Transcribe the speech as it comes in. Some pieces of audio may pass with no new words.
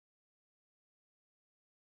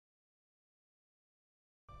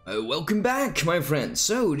Welcome back, my friends.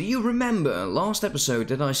 So, do you remember last episode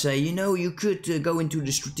that I say, you know, you could go into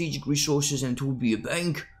the strategic resources and it would be a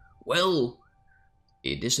bank? Well,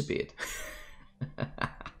 it disappeared.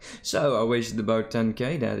 So, I wasted about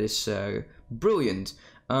 10k. That is brilliant.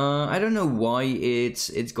 I don't know why it's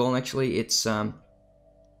gone. Actually, it's not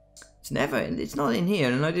in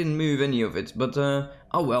here, and I didn't move any of it. But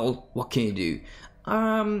oh well, what can you do?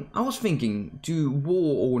 I was thinking to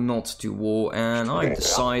war or not to war, and I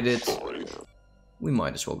decided we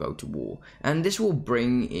might as well go to war. And this will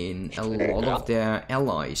bring in a lot of their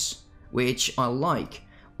allies, which I like.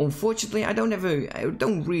 Unfortunately, I don't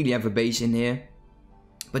really have a base in here.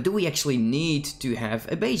 But do we actually need to have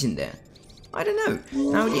a base in there? I don't know.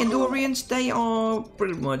 Now the Andorians, they are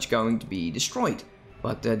pretty much going to be destroyed.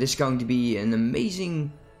 But this is going to be an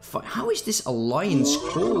amazing fight. How is this alliance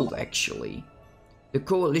called actually? The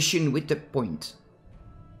coalition with the point.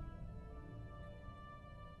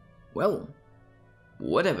 Well,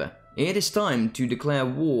 whatever. It is time to declare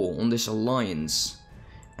war on this alliance.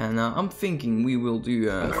 And I'm thinking we will do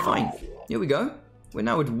fine. Here we go. We're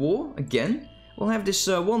now at war again. We'll have this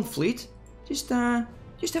one fleet. Just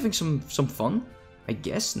having some fun, I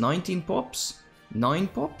guess. 19 pops. 9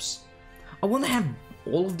 pops. I want to have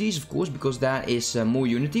all of these, of course, because that is more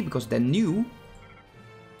unity, because they're new.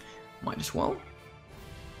 Might as well.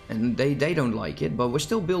 And they don't like it, but we're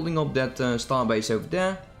still building up that starbase over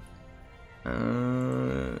there.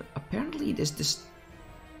 Apparently this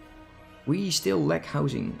we still lack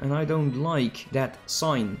housing, and I don't like that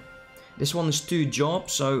sign. This one is 2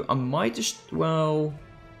 jobs, so I might just, well...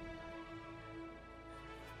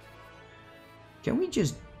 Can we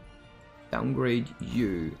just downgrade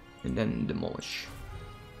you and then demolish?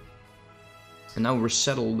 And now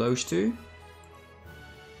resettle those 2.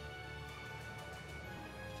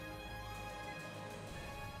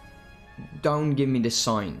 Don't give me the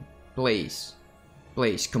sign, please.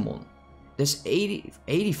 Please, come on. There's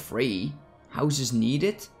 83 houses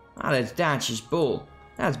needed. Ah, that's just bull.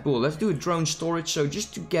 That's bull. Let's do a drone storage, so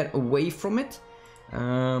just to get away from it.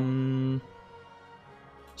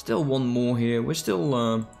 Still one more here. We're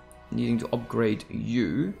still needing to upgrade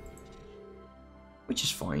you, which is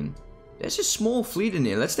fine. There's a small fleet in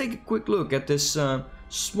here. Let's take a quick look at this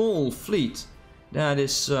small fleet that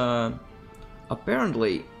is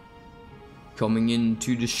apparently coming in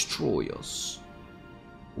to destroy us.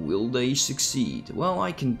 Will they succeed? Well,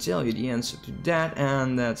 I can tell you the answer to that,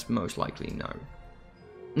 and that's most likely no.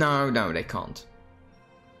 No, they can't.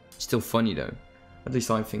 Still funny though. At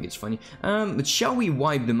least I think it's funny. But shall we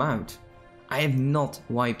wipe them out? I have not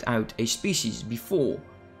wiped out a species before.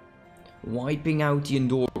 Wiping out the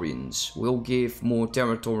Andorians will give more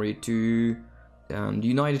territory to the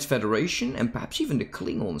United Federation and perhaps even the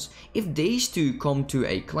Klingons. If these two come to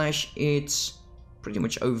a clash, it's pretty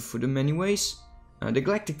much over for them anyways. The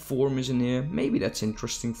Galactic Forum is in here. Maybe that's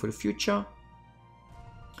interesting for the future.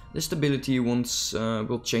 The stability once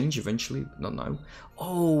will change eventually, but not now.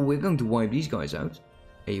 Oh, we're going to wipe these guys out.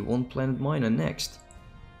 A 1-planet miner next.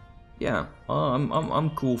 Yeah, I'm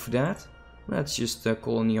cool for that. Let's just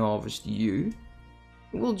colony harvest you.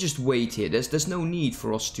 We'll just wait here. There's no need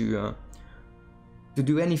for us to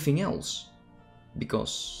do anything else,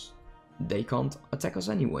 because they can't attack us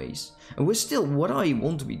anyways. And we're still, what I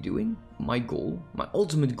want to be doing, my goal, my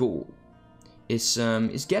ultimate goal, is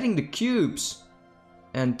getting the cubes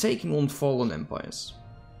and taking on fallen empires.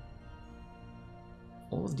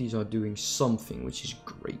 All of these are doing something, which is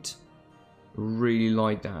great. Really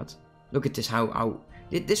like that. Look at this, how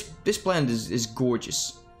this planet is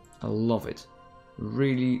gorgeous. I love it.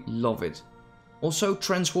 Really love it. Also,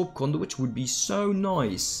 transwarp conduits would be so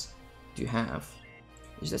nice to have.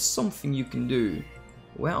 Is there something you can do?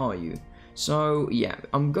 Where are you? So yeah,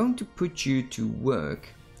 I'm going to put you to work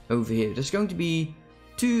over here. There's going to be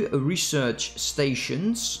 2 research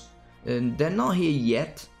stations, and they're not here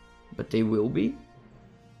yet, but they will be.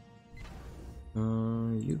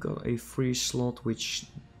 You got a free slot, which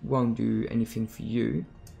won't do anything for you.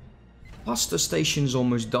 Pasta station's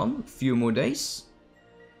almost done. A few more days.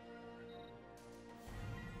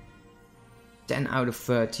 10 out of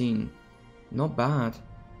 13. Not bad.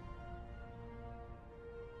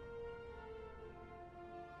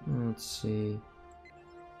 Let's see.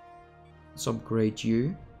 Let's upgrade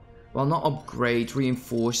you. Well, not upgrade,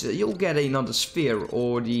 reinforce. You'll get another sphere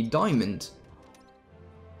or the diamond.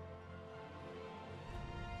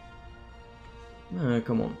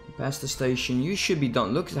 Come on, past the station. You should be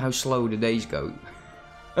done. Look at how slow the days go.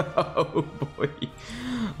 Oh boy.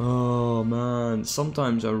 Oh man.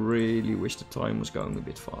 Sometimes I really wish the time was going a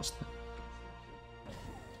bit faster.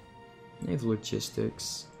 Naval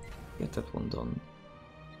logistics. Get that one done.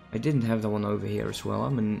 I didn't have that one over here as well.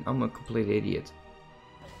 I'm a complete idiot.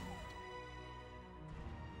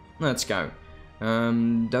 Let's go.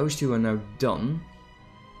 Those two are now done.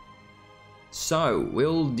 So,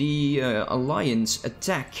 will the Alliance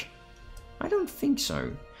attack? I don't think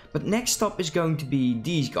so. But next stop is going to be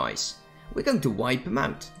these guys. We're going to wipe them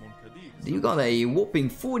out. You got a whopping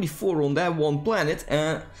 44 on that one planet.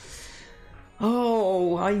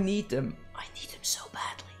 Oh, I need them. I need them so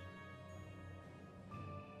badly.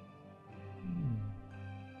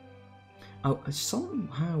 Oh, I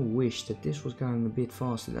somehow wish that this was going a bit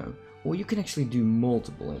faster though. Or you can actually do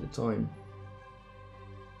multiple at a time.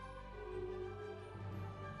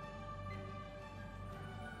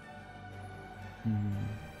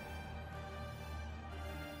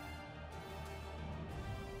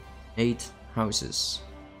 Eight houses.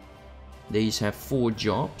 These have 4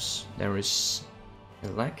 jobs. There is a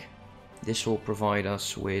lack. This will provide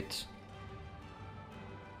us with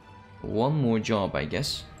 1 more job, I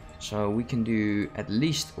guess. So we can do at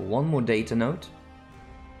least 1 more data node.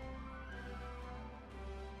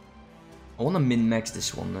 I want to min-max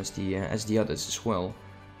this one as the others as well.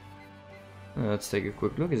 Let's take a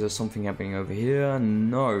quick look. Is there something happening over here?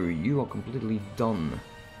 No, you are completely done.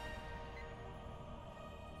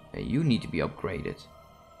 You need to be upgraded.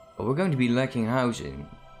 But we're going to be lacking housing,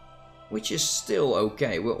 which is still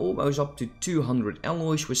okay. We're almost up to 200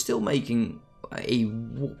 alloys. We're still making a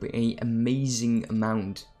whopping amazing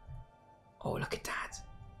amount. Oh, look at that.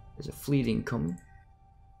 There's a fleet incoming.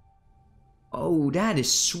 Oh, that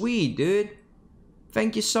is sweet, dude.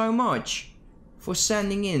 Thank you so much for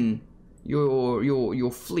sending in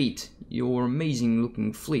your fleet, your amazing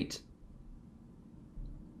looking fleet.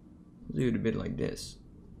 Do it a bit like this.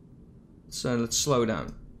 So let's slow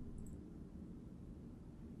down.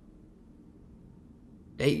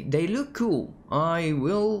 They look cool. I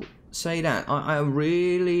will say that. I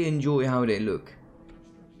really enjoy how they look.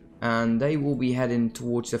 And they will be heading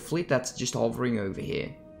towards the fleet that's just hovering over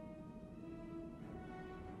here.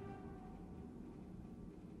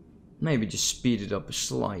 Maybe just speed it up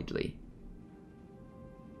slightly.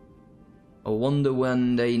 I wonder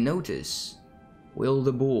when they notice. Will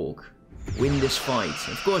the Borg win this fight?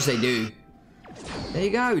 Of course they do. There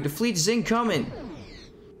you go, the fleet is incoming.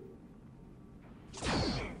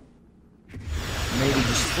 Maybe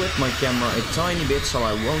just flip my camera a tiny bit so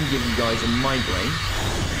I won't give you guys a migraine.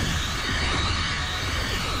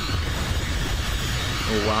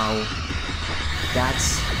 Oh wow.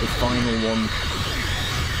 That's the final one.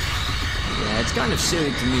 Yeah, it's kind of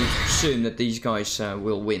silly to me to assume that these guys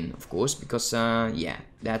will win, of course, because, yeah,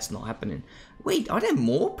 that's not happening. Wait, are there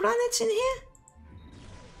more planets in here?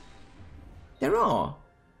 There are.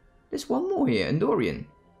 There's one more here, Andorian.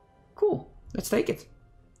 Cool, let's take it.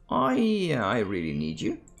 I really need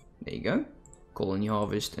you. There you go. Colony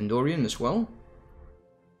Harvest Andorian as well.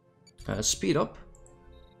 Speed up.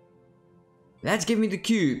 Let's give me the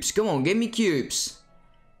cubes. Come on, give me cubes.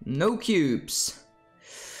 No cubes.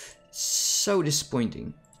 So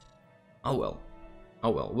disappointing. Oh well.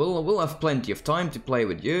 Oh well. We'll have plenty of time to play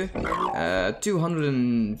with you.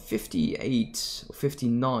 258 or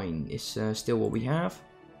 59 is still what we have.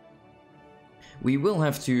 We will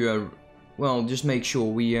have to, well, just make sure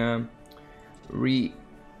we reshuffle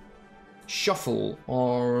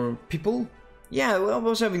our people. Yeah, well, I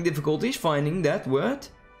was having difficulties finding that word.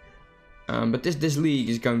 But this league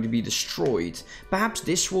is going to be destroyed. Perhaps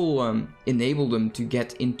this will enable them to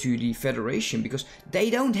get into the Federation, because they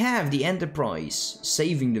don't have the Enterprise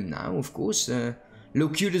saving them now, of course.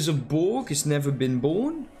 Locutus of Borg has never been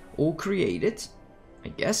born or created, I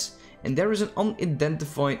guess. And there is an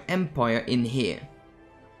unidentified empire in here.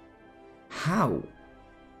 How?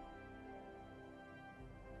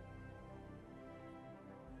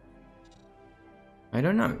 I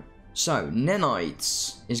don't know. So,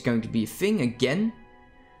 nanites is going to be a thing again.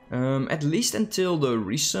 At least until the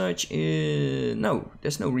research is... No,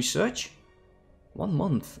 there's no research. 1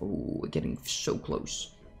 month. Oh, we're getting so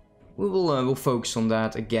close. We will we'll focus on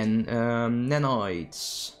that again.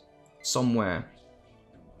 Nanites. Somewhere.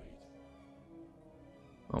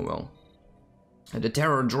 Oh well. The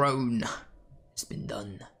terror drone has been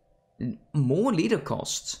done. More leader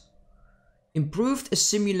costs. Improved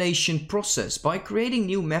assimilation process. By creating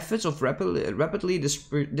new methods of rapidly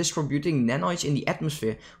distributing nanites in the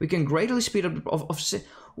atmosphere, we can greatly speed up the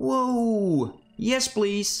Whoa! Yes,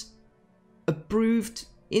 please.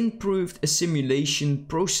 Improved assimilation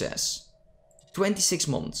process. 26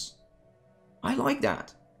 months. I like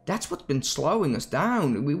that. That's what's been slowing us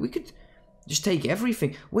down. We could just take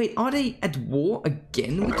everything. Wait, are they at war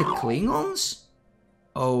again with the Klingons?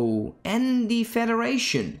 Oh, and the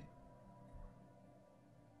Federation.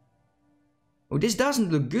 Oh, this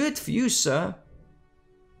doesn't look good for you, sir.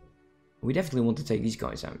 We definitely want to take these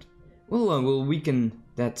guys out. We'll weaken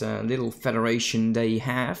that little federation they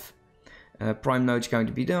have. Prime node's going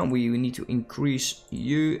to be done. We need to increase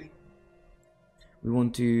you. We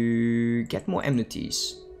want to get more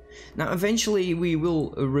amenities. Now, eventually we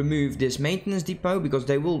will remove this maintenance depot because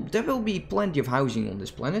there will be plenty of housing on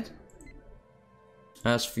this planet.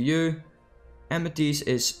 As for you, amenities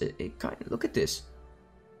is look at this.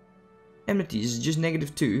 Amenities is just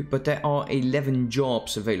 -2, but there are 11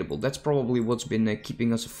 jobs available. That's probably what's been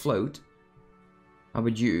keeping us afloat. How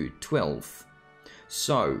about you? 12.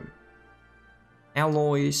 So,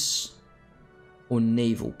 alloys or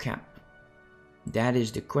naval cap? That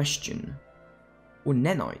is the question. Or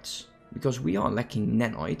nanites, because we are lacking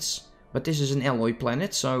nanites. But this is an alloy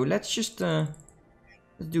planet, so let's just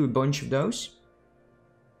let's do a bunch of those.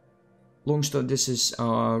 Longstar, this is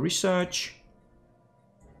research.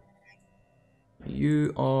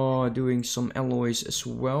 You are doing some alloys as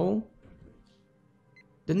well.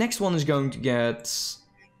 The next one is going to get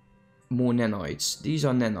more nanites. These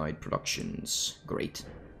are nanite productions. Great.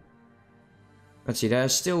 Let's see,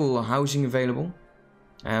 there's still housing available.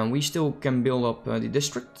 And we still can build up the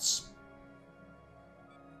districts.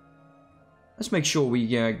 Let's make sure we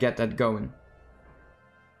get that going.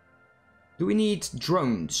 Do we need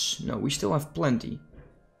drones? No, we still have plenty.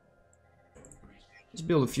 Let's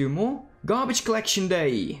build a few more. Garbage collection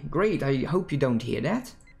day. Great, I hope you don't hear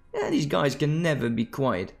that. Yeah, these guys can never be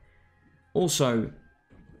quiet. Also,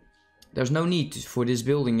 there's no need for this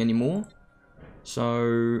building anymore.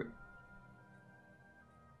 So,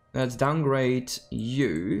 let's downgrade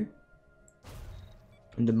you.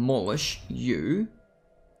 And demolish you.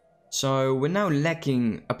 So, we're now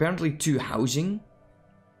lacking apparently 2 housing.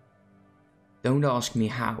 Don't ask me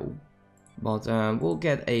how. But we'll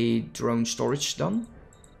get a drone storage done.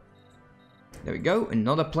 There we go.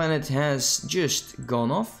 Another planet has just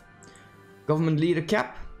gone off. Government leader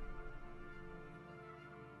cap.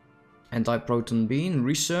 Anti-proton beam.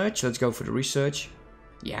 Research. Let's go for the research.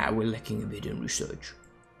 Yeah, we're lacking a bit in research.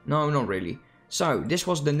 No, not really. So, this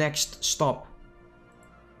was the next stop.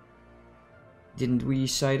 Didn't we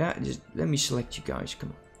say that? Just let me select you guys.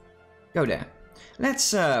 Come on. Go there.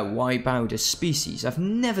 Let's wipe out a species. I've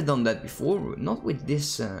never done that before. Not with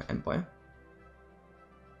this empire.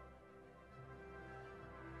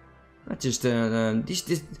 That's just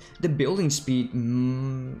the building speed.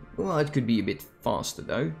 Well, it could be a bit faster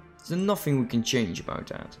though. There's nothing we can change about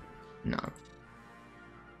that. No.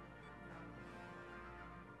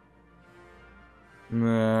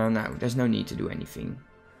 No, there's no need to do anything.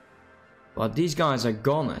 But these guys are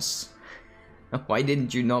goners. Why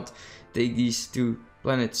didn't you not take these 2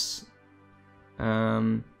 planets?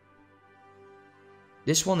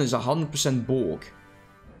 This one is 100% Borg.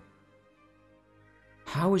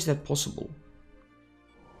 How is that possible?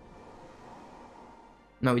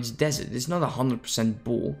 No, it's desert. It's not 100%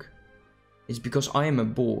 Borg. It's because I am a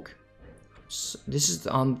Borg. So this is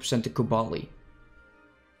 100% the Kobali.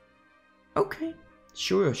 Okay.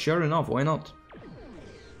 Sure enough. Why not?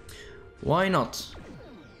 Why not?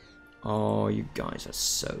 Oh, you guys are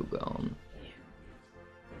so gone.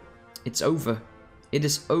 It's over. It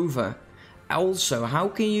is over. Also, how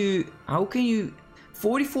can you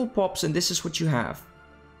 44 pops and this is what you have?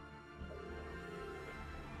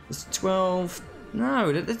 It's 12.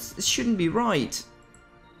 No, that shouldn't be right.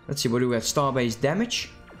 Let's see, what do we have? Starbase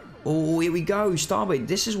damage. Oh, here we go. Starbase.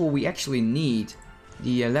 This is what we actually need.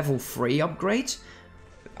 The level 3 upgrades.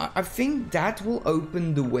 I think that will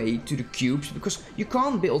open the way to the cubes, because you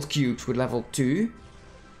can't build cubes with level 2.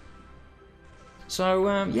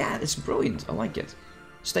 So, yeah, it's brilliant. I like it.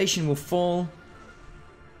 Station will fall.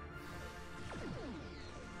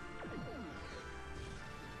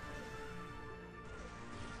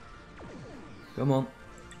 Come on.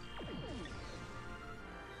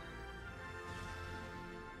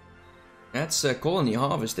 That's colony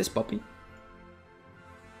harvest, this puppy.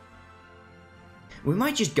 We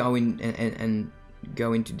might just go in and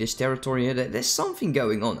go into this territory here. There's something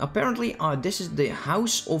going on. Apparently, this is the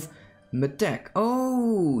House of Metek.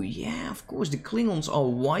 Oh, yeah, of course. The Klingons are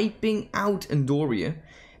wiping out Andoria.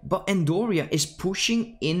 But Andoria is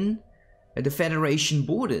pushing in the Federation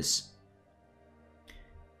borders.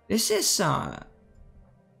 This is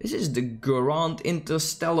the Grand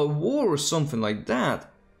Interstellar War or something like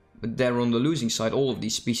that. But they're on the losing side, all of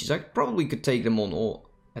these species. I probably could take them on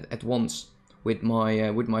all at once. With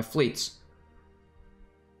my fleets.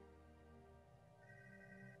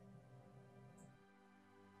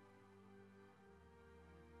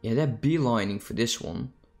 Yeah, they're beelining for this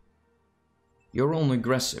one. You're on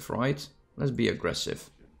aggressive, right? Let's be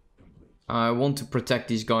aggressive. I want to protect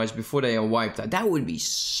these guys before they are wiped out. That would be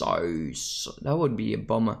that would be a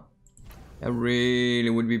bummer. That really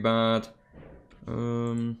would be bad.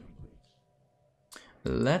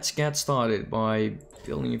 Let's get started by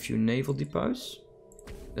building a few naval depots.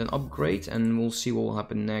 Then upgrade and we'll see what will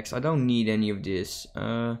happen next. I don't need any of this.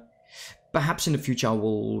 Perhaps in the future I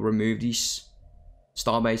will remove these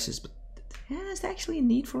star bases. But is there actually a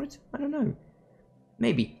need for it? I don't know.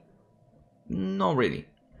 Maybe. Not really.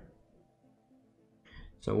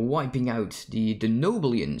 So wiping out the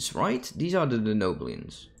Noblians, right? These are the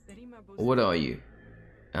Noblians. Or what are you?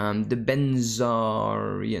 The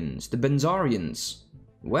Benzarians. The Benzarians.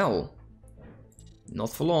 Well,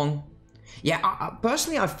 not for long. Yeah,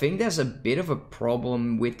 personally I think there's a bit of a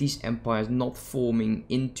problem with these empires not forming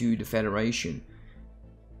into the Federation.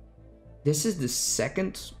 This is the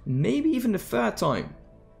second, maybe even the third time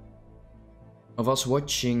of us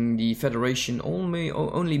watching the Federation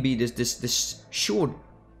only be this short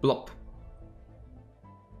blob.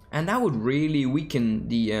 And that would really weaken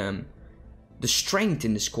the strength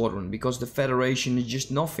in the squadron, because the Federation is just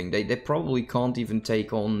nothing. They probably can't even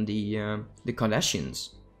take on the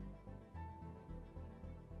Cardassians.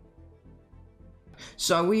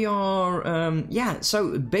 So we are, yeah,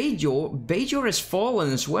 so Bajor has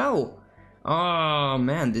fallen as well. Oh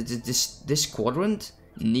man, this quadrant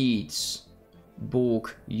needs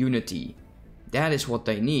Borg unity. That is what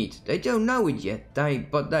they need. They don't know it yet,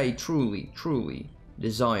 but they truly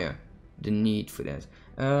desire the need for that.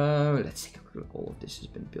 Let's take a look. All of this has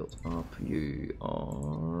been built up. You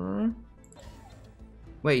are...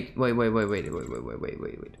 Wait.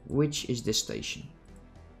 Which is this station?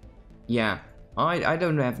 Yeah, I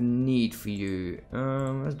don't have need for you.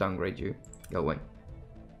 Let's downgrade you. Go away.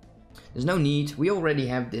 There's no need. We already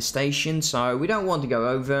have this station, so we don't want to go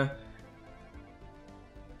over.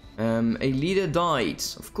 A leader died.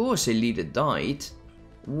 Of course a leader died.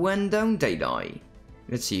 When don't they die?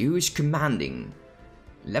 Let's see, who is commanding?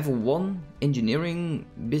 Level 1, engineering,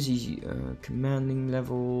 busy, commanding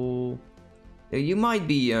level... You might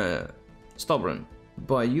be stubborn,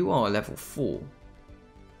 but you are level 4.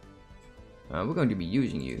 We're going to be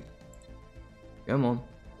using you. Come on,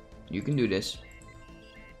 you can do this.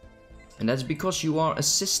 And that's because you are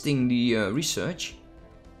assisting the research.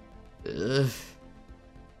 Ugh.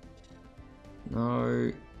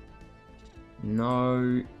 No.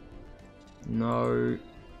 No. No.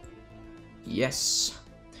 Yes.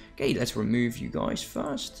 Okay, let's remove you guys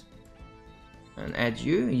first. And add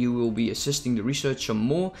you. You will be assisting the research some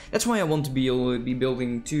more. That's why I want to be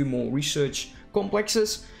building 2 more research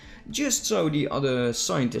complexes. Just so the other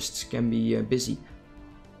scientists can be busy.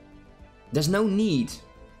 There's no need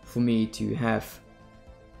for me to have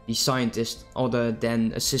the scientists other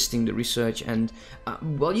than assisting the research, and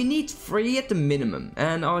well, you need 3 at the minimum.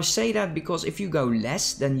 And I say that because if you go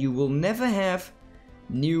less, then you will never have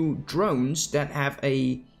new drones that have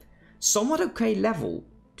a somewhat okay level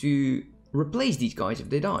to replace these guys if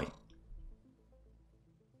they die.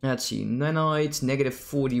 Let's see, nanites, negative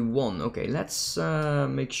 41. Okay, let's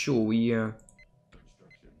make sure we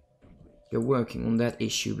get working on that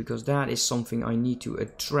issue, because that is something I need to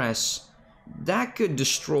address. That could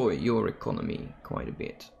destroy your economy quite a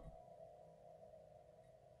bit.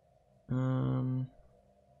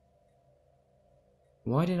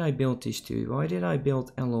 Why did I build these 2? Why did I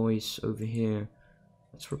build alloys over here?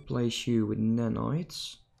 Let's replace you with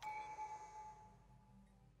nanites.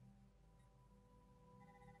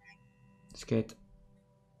 Let's get...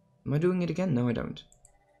 Am I doing it again? No, I don't.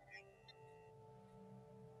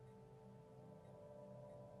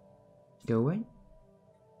 Go away.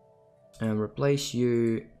 And replace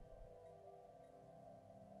you...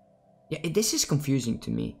 Yeah, this is confusing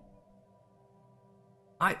to me.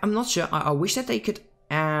 I'm not sure. I wish that they could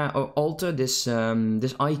alter this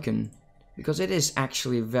this icon, because it is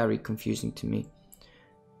actually very confusing to me.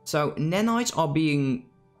 So nanites are being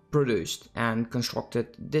produced and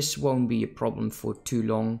constructed. This won't be a problem for too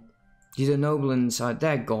long. The Noblins are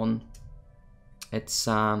they're gone. It's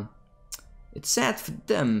sad for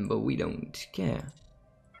them, but we don't care.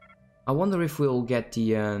 I wonder if we'll get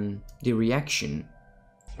the reaction.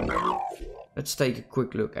 Let's take a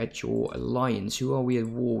quick look at your alliance. Who are we at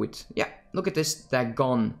war with? Yeah, look at this. They're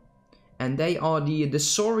gone. And they are the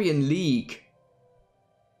Saurian League.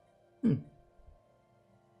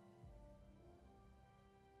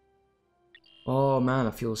 Oh man,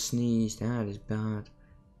 I feel a sneeze. That is bad.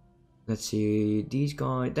 Let's see. These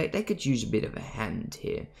guys, they could use a bit of a hand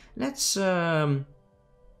here. Let's...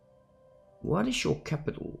 What is your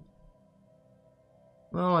capital?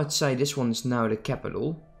 Well, I'd say this one is now the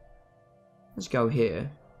capital. Let's go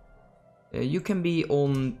here. You can be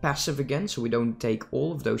on passive again, so we don't take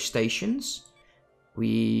all of those stations.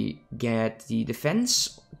 We get the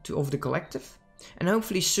defense of the collective. And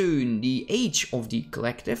hopefully soon the age of the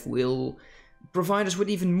collective will provide us with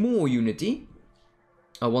even more unity.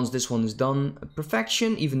 Once this one is done,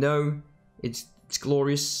 perfection, even though it's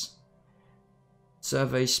glorious.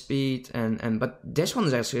 Survey speed, but this one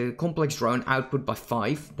is actually a complex drone, output by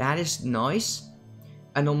 5. That is nice.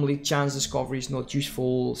 Anomaly chance discovery is not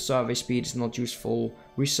useful. Survey speed is not useful.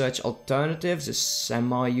 Research alternatives is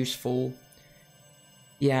semi-useful.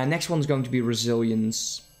 Yeah, next one's going to be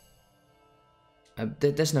resilience.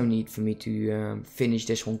 There's no need for me to finish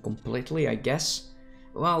this one completely, I guess.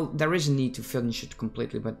 Well, there is a need to finish it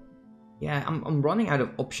completely, but yeah, I'm running out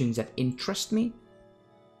of options that interest me.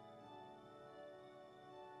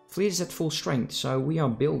 Fleet is at full strength, so we are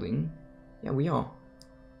building. Yeah, we are.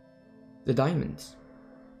 The diamond.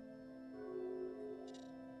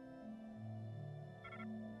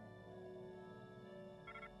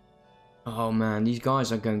 Oh man, these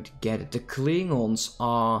guys are going to get it. The Klingons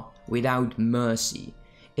are without mercy.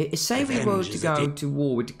 Say we were to go to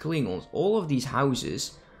war with the Klingons, all of these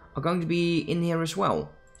houses are going to be in here as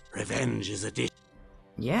well. Revenge is a dish.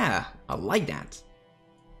 Yeah, I like that.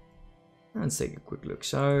 Let's take a quick look.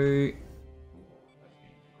 So,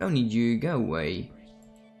 don't need you, go away.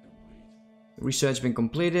 Research been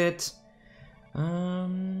completed.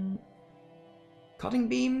 Cutting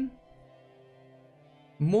beam.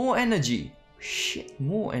 More energy. Shit,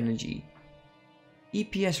 more energy.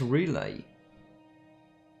 EPS relay.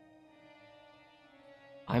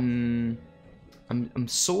 I'm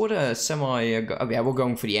sorta semi. Okay, we're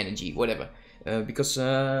going for the energy, whatever. Because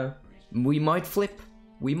we might flip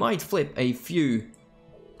a few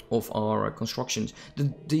of our constructions.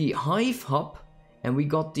 The hive hub, and we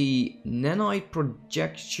got the nanite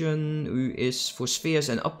projection, who is for spheres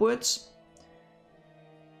and upwards.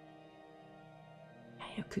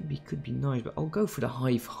 Yeah, could be nice, but I'll go for the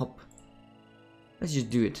hive hub. Let's just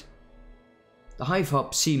do it. The hive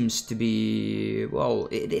hub seems to be, well,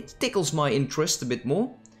 it tickles my interest a bit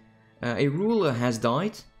more. A ruler has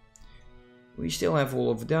died. We still have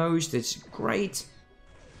all of those. That's great.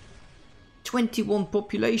 21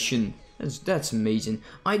 population. That's amazing.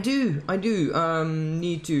 I do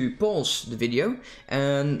need to pause the video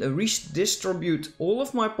and redistribute all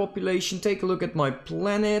of my population. Take a look at my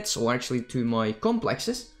planets, or actually to my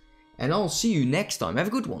complexes, and I'll see you next time. Have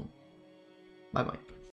a good one. Bye bye.